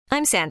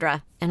I'm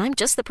Sandra, and I'm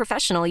just the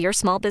professional your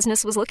small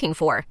business was looking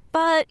for.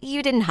 But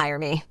you didn't hire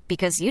me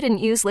because you didn't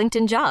use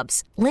LinkedIn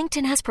Jobs.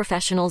 LinkedIn has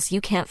professionals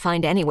you can't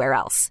find anywhere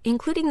else,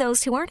 including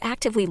those who aren't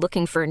actively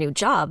looking for a new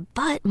job,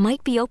 but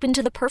might be open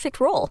to the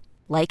perfect role,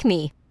 like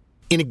me.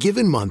 In a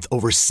given month,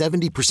 over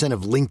 70%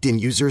 of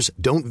LinkedIn users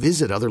don't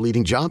visit other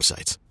leading job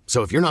sites.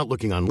 So if you're not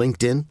looking on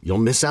LinkedIn, you'll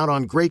miss out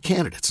on great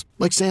candidates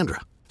like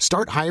Sandra.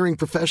 Start hiring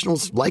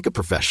professionals like a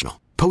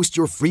professional. Post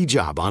your free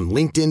job on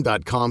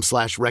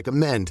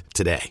linkedin.com/recommend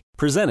today.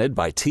 Presented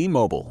by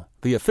T-Mobile,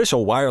 the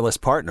official wireless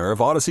partner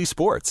of Odyssey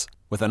Sports.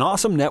 With an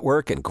awesome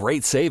network and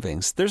great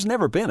savings, there's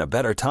never been a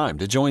better time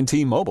to join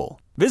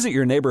T-Mobile. Visit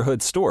your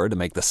neighborhood store to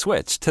make the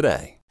switch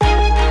today.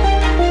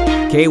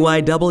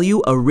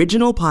 KYW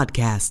Original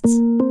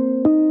Podcasts.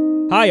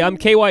 Hi, I'm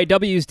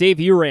KYW's Dave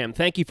Uram.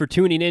 Thank you for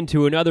tuning in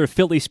to another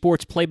Philly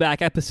Sports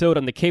Playback episode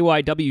on the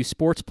KYW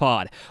Sports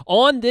Pod.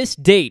 On this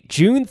date,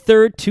 June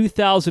 3rd,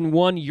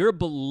 2001, your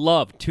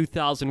beloved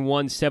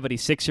 2001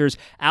 76ers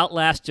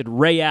outlasted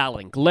Ray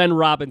Allen, Glenn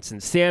Robinson,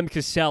 Sam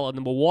Cassell, and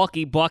the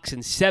Milwaukee Bucks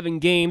in 7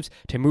 games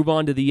to move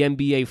on to the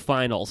NBA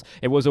Finals.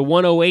 It was a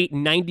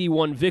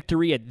 108-91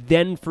 victory at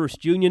then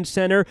First Union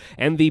Center.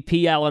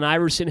 MVP Allen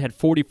Iverson had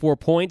 44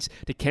 points.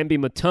 Dikembe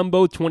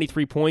Mutombo,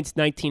 23 points,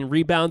 19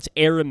 rebounds.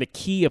 Aaron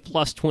McKee of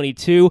plus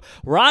 22.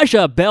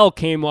 Raja Bell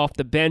came off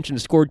the bench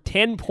and scored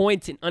 10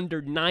 points in under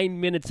 9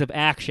 minutes of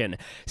action.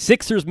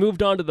 Sixers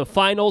moved on to the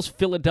finals.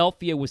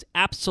 Philadelphia was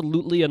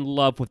absolutely in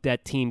love with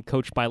that team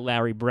coached by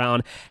Larry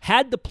Brown.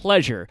 Had the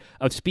pleasure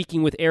of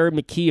speaking with Aaron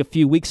McKee a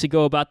few weeks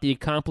ago about the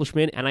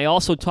accomplishment, and I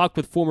also talked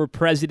with former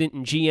president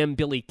and GM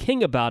Billy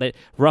King about it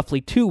roughly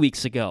 2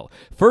 weeks ago.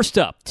 First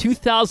up,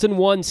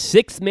 2001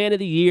 Sixth Man of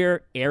the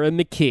Year, Aaron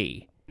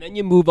McKee. Then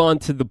you move on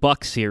to the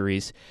Bucks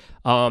series.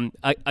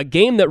 A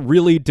game that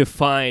really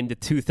defined the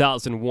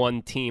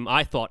 2001 team,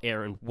 I thought,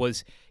 Aaron,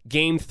 was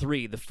Game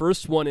 3, the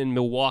first one in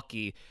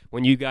Milwaukee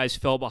when you guys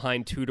fell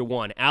behind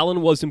 2-1.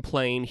 Allen wasn't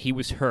playing, he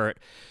was hurt,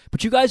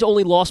 but you guys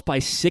only lost by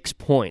 6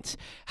 points.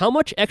 How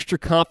much extra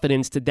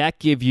confidence did that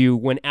give you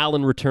when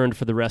Allen returned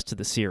for the rest of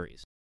the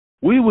series?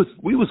 We was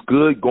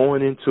good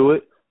going into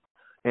it,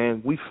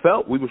 and we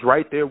felt we was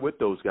right there with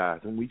those guys,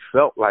 and we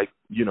felt like,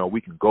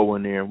 we can go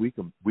in there and we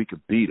can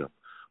beat them.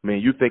 I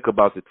mean, you think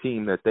about the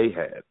team that they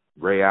had: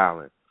 Ray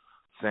Allen,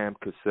 Sam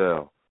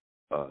Cassell,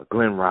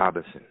 Glenn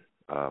Robinson,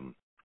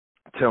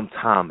 Tim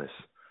Thomas,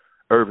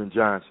 Irvin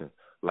Johnson.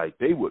 Like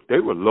they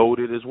were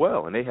loaded as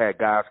well, and they had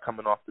guys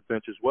coming off the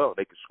bench as well.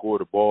 They could score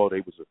the ball.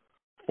 They was a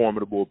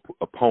formidable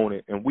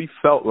opponent, and we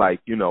felt like,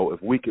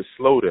 if we could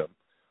slow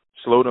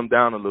them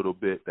down a little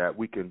bit, that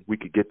we could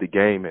get the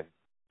game. And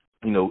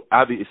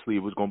obviously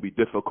it was going to be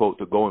difficult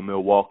to go in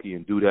Milwaukee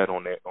and do that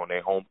on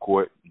their home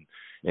court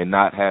and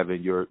not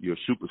having your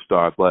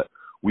superstar, but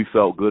we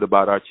felt good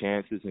about our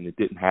chances, and it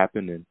didn't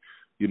happen. And,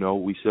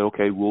 we said,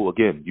 okay, well,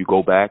 again, you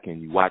go back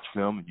and you watch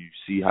film and you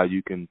see how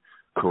you can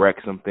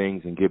correct some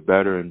things and get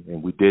better,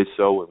 and we did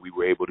so, and we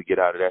were able to get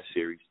out of that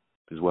series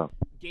as well.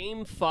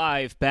 Game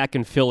 5 back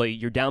in Philly,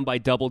 you're down by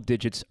double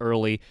digits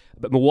early,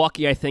 but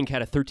Milwaukee, I think,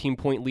 had a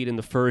 13-point lead in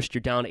the first.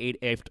 You're down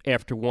 8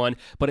 after 1,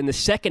 but in the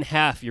second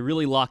half, you're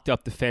really locked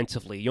up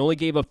defensively. You only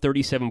gave up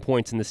 37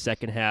 points in the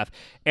second half.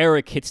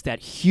 Eric hits that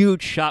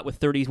huge shot with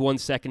 31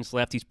 seconds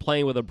left. He's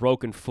playing with a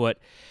broken foot,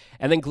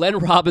 and then Glenn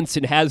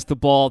Robinson has the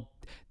ball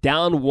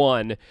down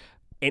 1,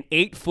 an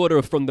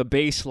 8-footer from the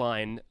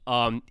baseline.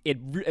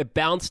 It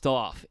bounced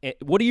off.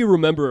 What do you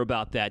remember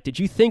about that? Did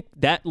you think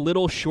that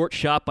little short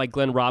shot by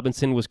Glenn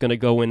Robinson was going to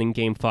go in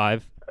Game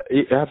 5?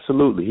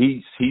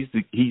 Absolutely.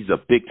 He's a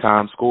big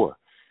time scorer,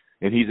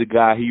 and he's a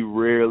guy. He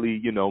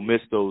rarely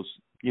miss those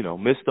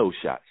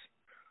shots.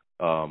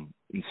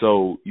 And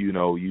so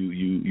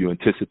you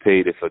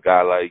anticipate if a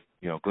guy like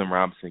Glenn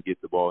Robinson gets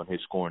the ball in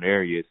his scoring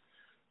areas,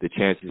 the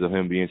chances of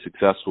him being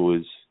successful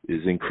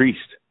is increased.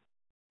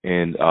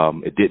 And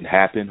it didn't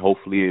happen.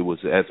 Hopefully it was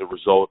as a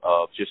result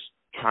of just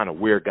trying to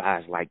wear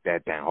guys like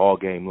that down all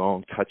game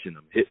long, touching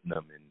them, hitting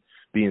them, and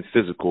being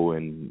physical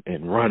and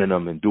running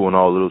them and doing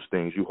all of those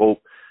things. You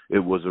hope it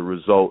was a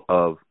result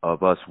of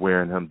us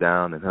wearing him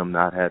down and him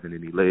not having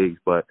any legs.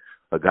 But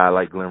a guy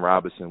like Glenn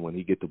Robinson, when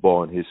he get the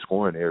ball in his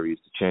scoring areas,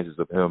 the chances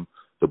of him,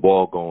 the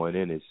ball going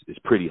in is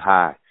pretty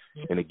high.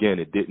 And, again,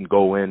 it didn't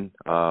go in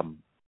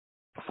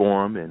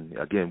for him. And,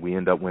 again, we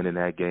end up winning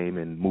that game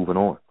and moving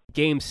on.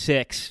 Game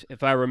 6,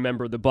 if I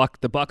remember, the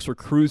Bucks were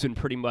cruising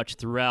pretty much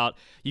throughout.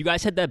 You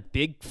guys had that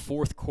big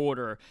fourth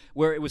quarter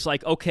where it was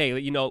like, okay,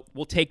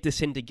 we'll take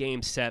this into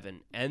Game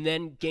 7. And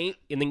then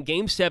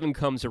Game 7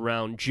 comes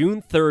around,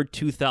 June 3rd,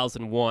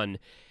 2001,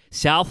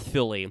 South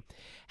Philly.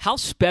 How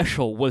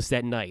special was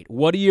that night?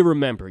 What do you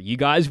remember? You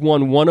guys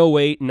won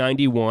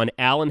 108-91.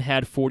 Allen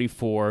had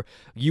 44.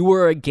 You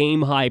were a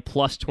game-high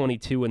plus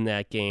 22 in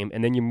that game,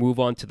 and then you move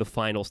on to the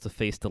finals to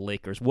face the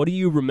Lakers. What do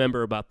you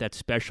remember about that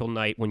special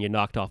night when you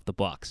knocked off the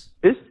Bucks?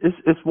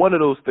 It's one of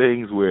those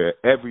things where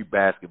every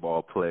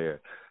basketball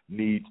player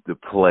needs to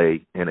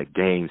play in a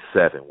Game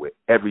 7 where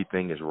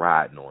everything is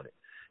riding on it.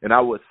 And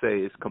I would say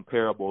it's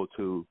comparable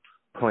to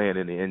playing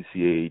in the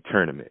NCAA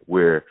tournament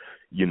where,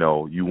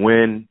 you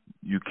win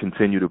you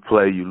continue to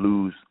play, you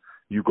lose,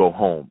 you go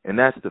home. And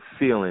that's the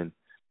feeling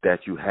that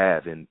you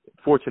have. And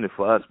fortunate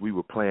for us, we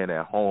were playing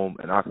at home,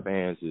 and our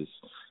fans is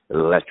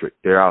electric.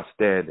 They're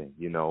outstanding,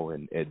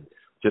 and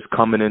just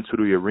coming into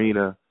the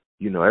arena,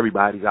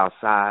 everybody's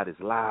outside. It's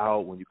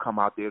loud. When you come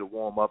out there to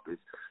warm up,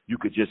 you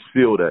could just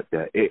feel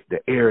the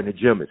air in the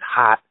gym is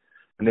hot.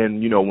 And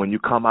then, when you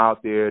come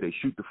out there, they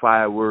shoot the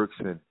fireworks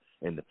and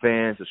the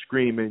fans are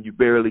screaming. You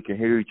barely can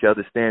hear each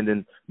other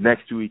standing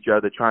next to each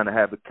other trying to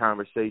have a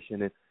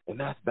conversation. And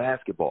that's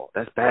basketball.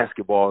 That's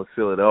basketball in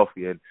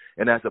Philadelphia.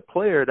 And as a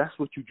player, that's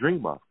what you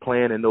dream of,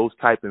 playing in those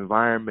type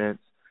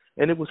environments.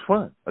 And it was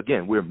fun.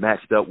 Again, we're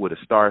matched up with a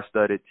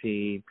star-studded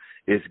team.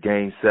 It's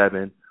Game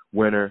 7.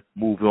 Winner,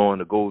 move on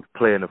to go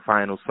play in the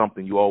finals,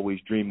 something you always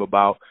dream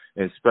about.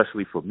 And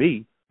especially for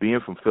me, being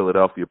from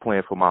Philadelphia,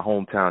 playing for my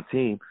hometown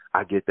team,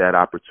 I get that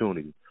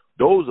opportunity.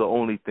 Those are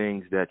only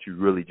things that you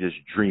really just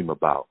dream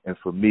about. And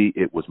for me,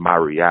 it was my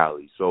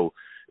reality. So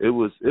it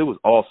was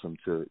awesome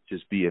to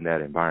just be in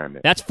that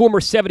environment. That's former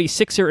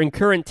 76er and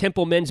current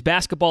Temple men's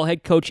basketball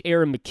head coach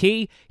Aaron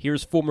McKie.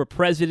 Here's former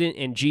president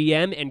and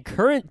GM and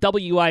current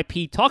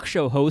WIP talk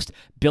show host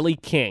Billy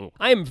King.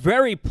 I am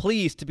very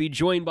pleased to be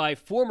joined by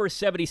former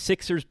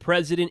 76ers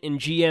president and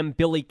GM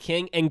Billy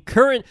King and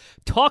current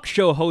talk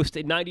show host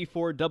at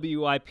 94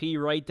 WIP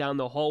right down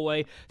the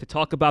hallway to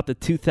talk about the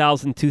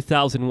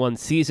 2000-2001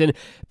 season.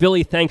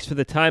 Billy, thanks for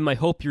the time. I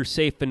hope you're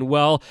safe and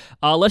well.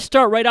 Let's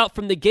start right out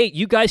from the gate.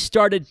 You guys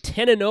started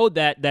 10-0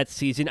 that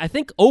season. I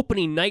think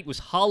opening night was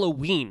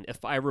Halloween,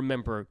 if I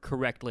remember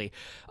correctly.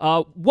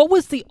 What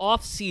was the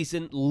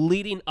offseason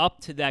leading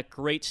up to that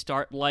great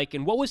start like,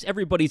 and what was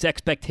everybody's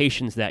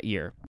expectations that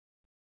year?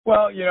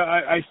 Well,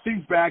 I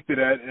think back to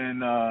that,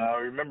 and I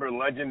remember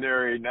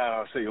legendary, now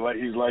I'll say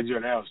he's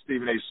legendary now,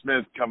 Stephen A.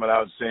 Smith coming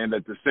out saying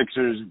that the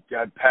Sixers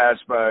got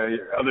passed by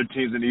other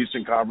teams in the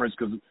Eastern Conference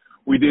because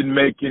we didn't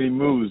make any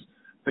moves.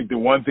 I think the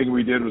one thing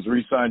we did was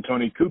re-sign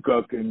Tony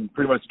Kukoc and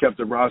pretty much kept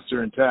the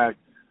roster intact.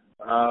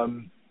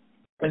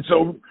 And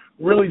so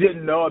really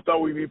didn't know. I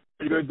thought we'd be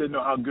pretty good. Didn't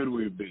know how good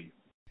we would be.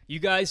 You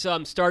guys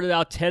started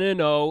out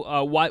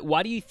 10-0.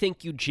 Why do you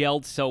think you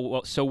gelled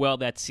so well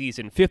that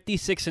season?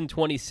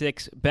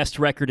 56-26, best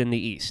record in the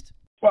East.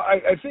 Well,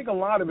 I think a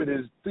lot of it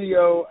is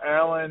Theo,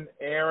 Allen,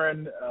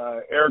 Aaron,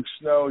 Eric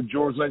Snow,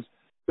 George Lynch.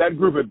 That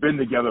group had been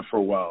together for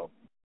a while,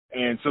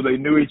 and so they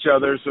knew each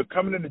other. So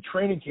coming into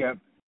training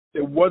camp,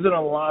 there wasn't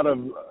a lot of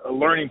a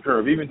learning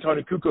curve. Even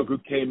Tony Kukoc, who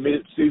came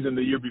mid-season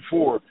the year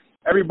before,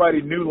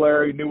 everybody knew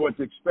Larry, knew what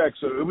to expect.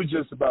 So it was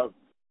just about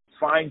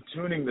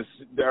fine-tuning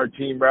our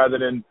team rather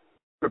than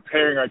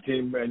preparing our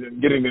team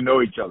and getting to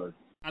know each other.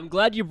 I'm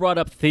glad you brought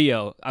up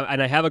Theo,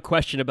 and I have a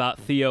question about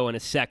Theo in a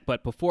sec.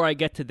 But before I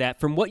get to that,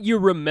 from what you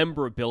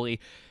remember, Billy,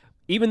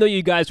 even though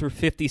you guys were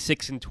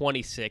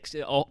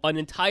 56-26, an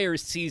entire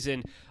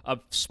season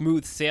of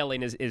smooth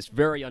sailing is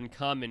very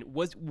uncommon.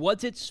 Was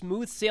it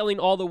smooth sailing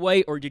all the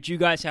way, or did you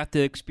guys have to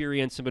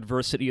experience some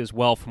adversity as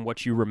well from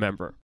what you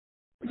remember?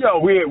 Yeah,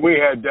 we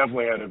had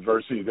definitely had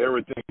adversity. There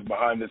were things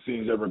behind the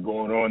scenes that were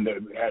going on that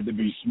had to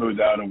be smoothed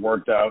out and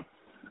worked out.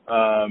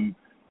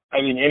 I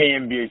think any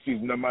NBA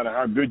season, no matter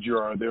how good you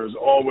are, there's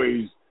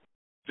always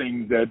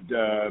things that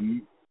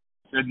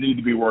need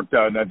to be worked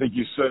out. And I think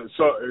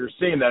you're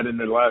seeing that in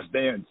The Last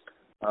Dance,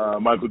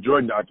 Michael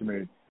Jordan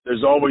documentary.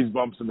 There's always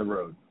bumps in the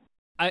road.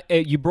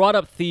 You brought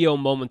up Theo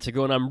moments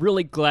ago, and I'm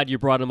really glad you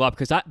brought him up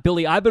because,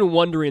 Billy, I've been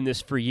wondering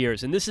this for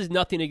years. And this is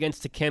nothing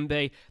against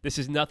Dikembe. This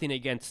is nothing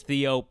against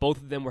Theo. Both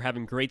of them were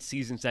having great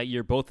seasons that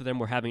year. Both of them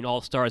were having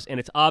all-stars. And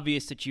it's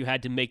obvious that you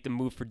had to make the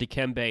move for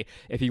Dikembe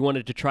if you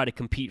wanted to try to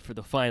compete for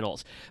the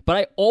finals. But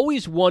I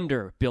always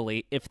wonder,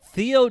 Billy, if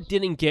Theo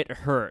didn't get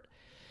hurt,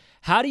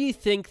 how do you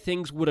think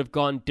things would have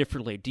gone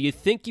differently? Do you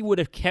think you would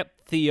have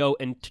kept Theo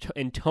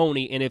and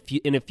Tony? And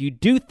if you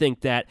do think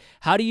that,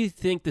 how do you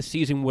think the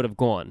season would have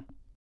gone?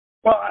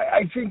 Well,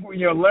 I think,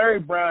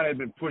 Larry Brown had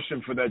been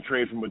pushing for that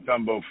trade from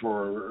Mutombo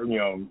for,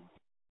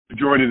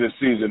 majority of the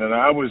season. And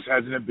I was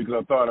hesitant because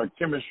I thought our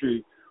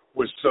chemistry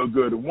was so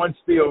good. Once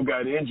Theo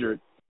got injured,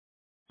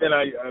 then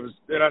I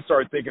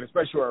started thinking,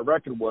 especially where our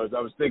record was, I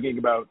was thinking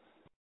about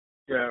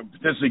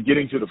potentially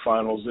getting to the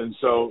finals. And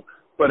so,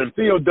 but if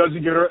Theo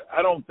doesn't get hurt,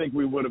 I don't think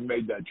we would have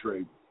made that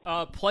trade.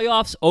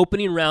 Playoffs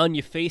opening round,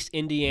 you face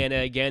Indiana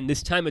again.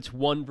 This time it's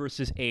 1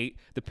 versus 8.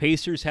 The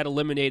Pacers had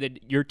eliminated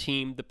your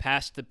team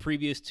the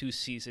previous 2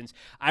 seasons.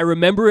 I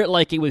remember it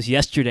like it was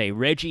yesterday.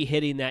 Reggie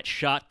hitting that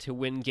shot to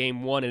win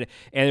Game 1, and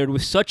it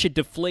was such a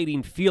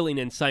deflating feeling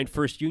inside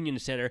First Union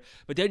Center.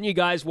 But then you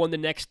guys won the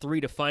next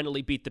 3 to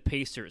finally beat the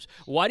Pacers.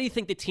 Why do you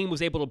think the team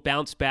was able to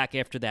bounce back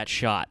after that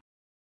shot?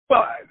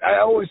 Well, I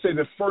always say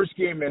the first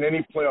game in any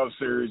playoff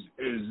series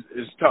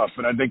is tough,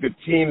 and I think the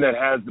team that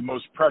has the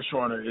most pressure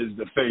on it is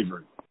the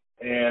favorite.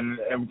 And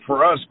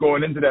for us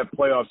going into that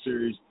playoff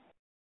series,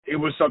 it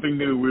was something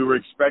new. We were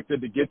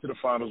expected to get to the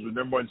finals with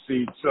number 1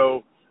 seed.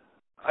 So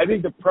I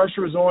think the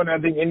pressure was on. I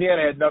think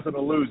Indiana had nothing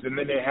to lose, and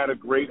then they had a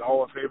great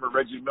Hall of Famer,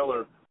 Reggie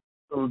Miller,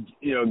 who,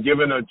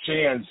 given a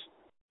chance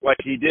like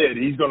he did,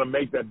 he's going to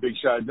make that big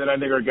shot. Then I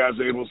think our guys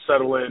were able to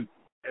settle in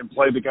and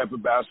play the type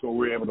of basketball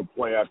we were able to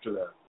play after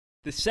that.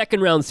 The second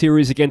round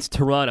series against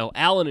Toronto,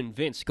 Allen and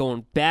Vince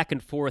going back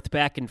and forth,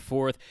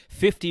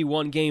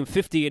 51 game,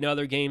 50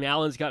 another game.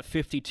 Allen's got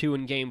 52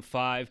 in game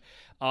 5.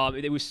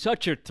 It was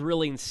such a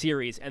thrilling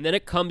series. And then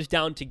it comes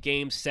down to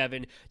game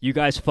 7. You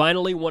guys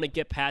finally want to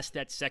get past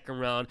that second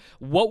round.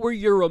 What were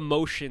your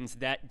emotions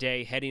that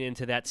day heading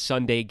into that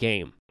Sunday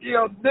game? You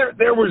know,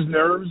 there was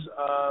nerves.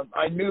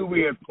 I knew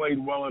we had played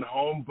well at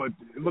home, but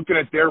looking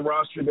at their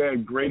roster, they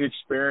had great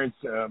experience.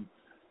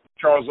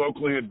 Charles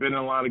Oakley had been in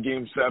a lot of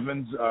Game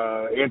 7s.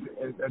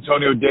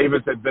 Antonio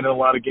Davis had been in a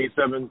lot of Game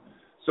 7s.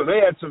 So they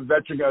had some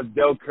veteran guys,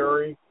 Del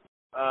Curry.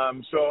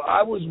 So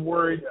I was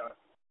worried,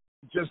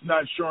 just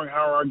not showing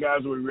how our guys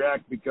would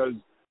react because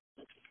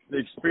the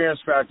experience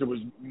factor was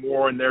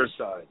more on their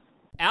side.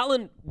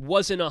 Allen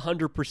wasn't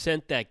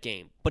 100% that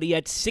game, but he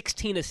had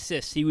 16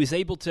 assists. He was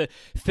able to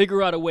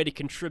figure out a way to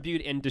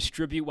contribute and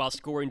distribute while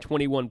scoring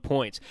 21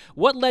 points.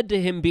 What led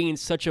to him being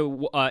such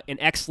an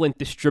excellent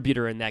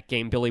distributor in that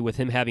game, Billy, with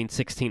him having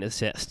 16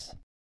 assists?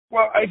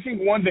 Well, I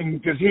think one thing,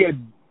 because he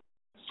had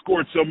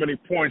scored so many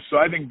points, so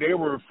I think they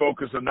were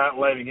focused on not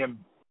letting him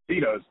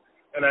beat us.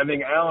 And I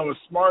think Allen was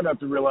smart enough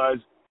to realize,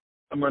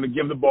 I'm going to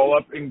give the ball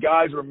up, and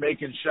guys were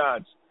making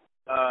shots.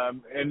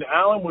 And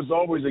Allen was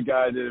always a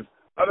guy that if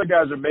other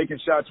guys are making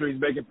shots where he's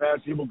making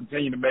passes, he will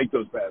continue to make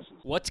those passes.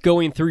 What's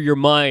going through your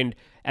mind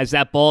as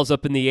that ball's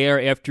up in the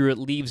air after it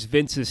leaves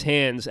Vince's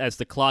hands as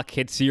the clock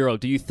hits 0?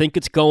 Do you think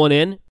it's going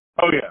in?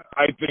 Oh, yeah.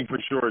 I think for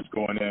sure it's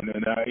going in.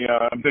 And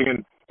I'm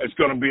thinking it's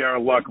going to be our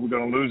luck. We're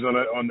going to lose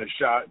on the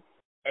shot.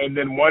 And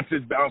then once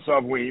it bounced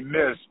off where he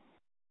missed,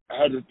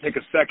 I had to take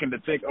a second to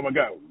think, oh, my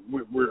God,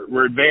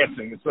 we're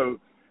advancing. And so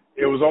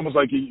it was almost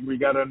like we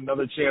got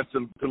another chance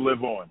to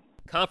live on.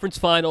 Conference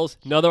Finals,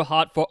 another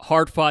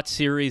hard-fought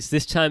series,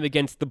 this time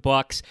against the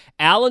Bucks.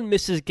 Allen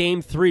misses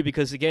Game 3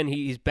 because, again,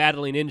 he's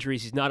battling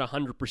injuries. He's not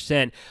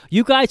 100%.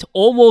 You guys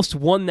almost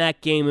won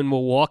that game in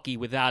Milwaukee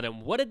without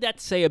him. What did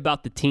that say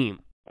about the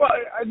team? Well,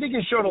 I think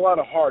it showed a lot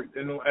of heart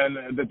and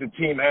that the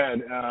team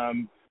had.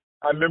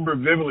 I remember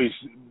vividly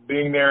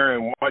being there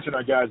and watching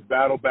our guys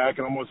battle back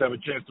and almost have a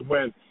chance to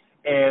win.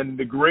 And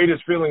the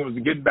greatest feeling was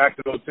getting back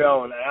to the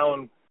hotel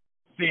and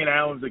seeing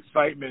Allen's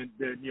excitement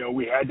that,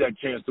 we had that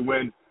chance to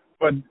win.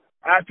 But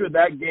after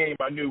that game,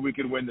 I knew we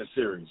could win the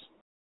series.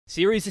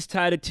 Series is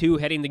tied at 2,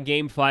 heading to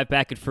Game 5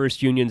 back at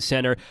First Union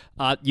Center.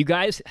 You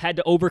guys had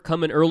to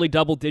overcome an early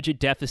double-digit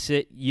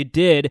deficit. You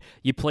did.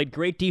 You played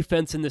great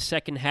defense in the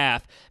second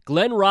half.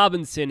 Glenn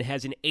Robinson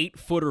has an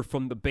 8-footer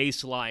from the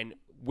baseline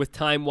with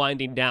time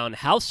winding down.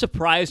 How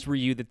surprised were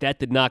you that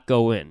did not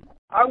go in?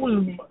 I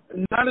was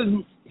not as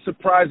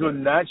surprised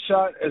on that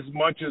shot as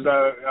much as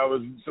I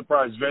was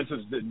surprised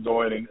Vince's didn't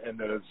go in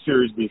the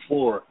series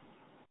before.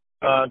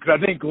 Because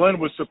I think Glenn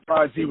was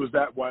surprised he was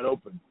that wide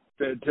open.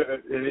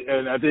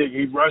 And I think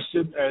he rushed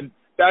it. And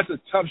that's a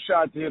tough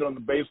shot to hit on the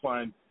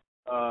baseline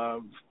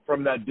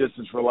from that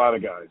distance for a lot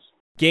of guys.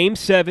 Game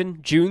 7,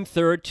 June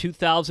 3rd,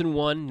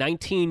 2001,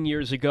 19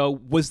 years ago.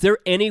 Was there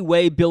any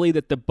way, Billy,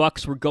 that the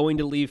Bucks were going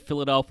to leave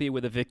Philadelphia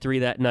with a victory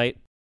that night?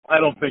 I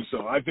don't think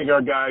so. I think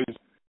our guys,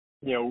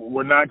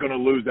 we're not going to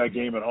lose that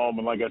game at home.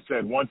 And like I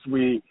said, once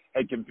we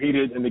had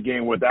competed in the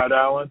game without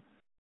Allen,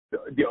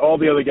 all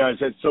the other guys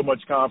had so much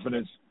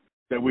confidence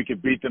that we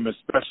could beat them,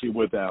 especially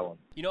with Allen.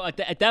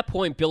 At that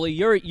point, Billy,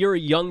 you're a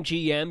young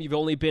GM. You've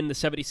only been the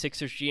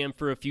 76ers GM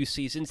for a few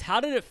seasons. How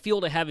did it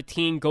feel to have a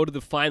team go to the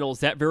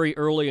finals that very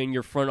early in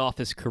your front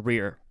office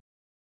career?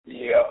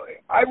 Yeah,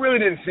 I really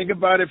didn't think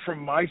about it from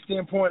my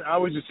standpoint. I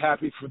was just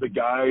happy for the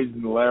guys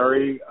and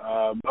Larry.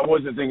 I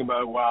wasn't thinking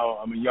about, wow,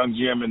 I'm a young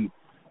GM and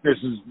this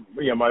is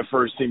my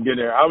first team getting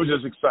there. I was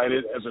just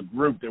excited as a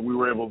group that we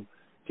were able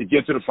to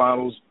get to the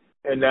finals,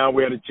 and now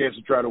we had a chance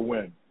to try to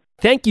win.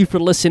 Thank you for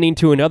listening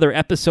to another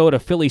episode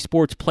of Philly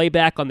Sports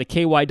Playback on the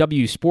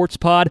KYW Sports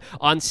Pod.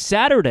 On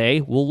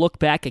Saturday, we'll look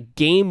back at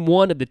Game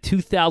 1 of the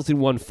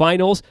 2001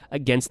 Finals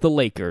against the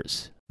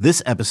Lakers.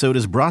 This episode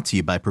is brought to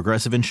you by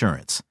Progressive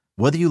Insurance.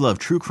 Whether you love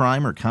true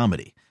crime or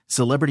comedy,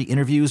 celebrity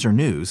interviews or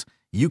news,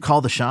 you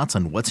call the shots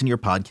on what's in your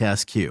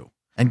podcast queue.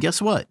 And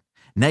guess what?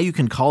 Now you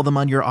can call them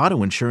on your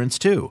auto insurance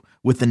too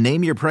with the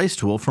Name Your Price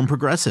tool from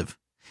Progressive.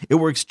 It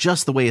works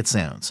just the way it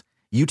sounds.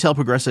 You tell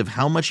Progressive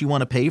how much you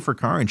want to pay for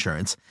car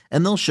insurance,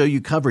 and they'll show you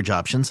coverage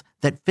options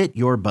that fit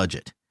your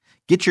budget.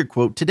 Get your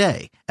quote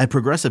today at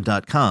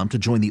Progressive.com to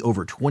join the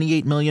over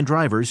 28 million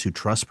drivers who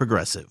trust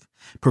Progressive.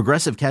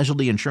 Progressive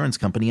Casualty Insurance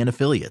Company and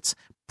Affiliates.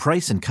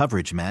 Price and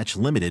coverage match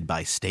limited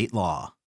by state law.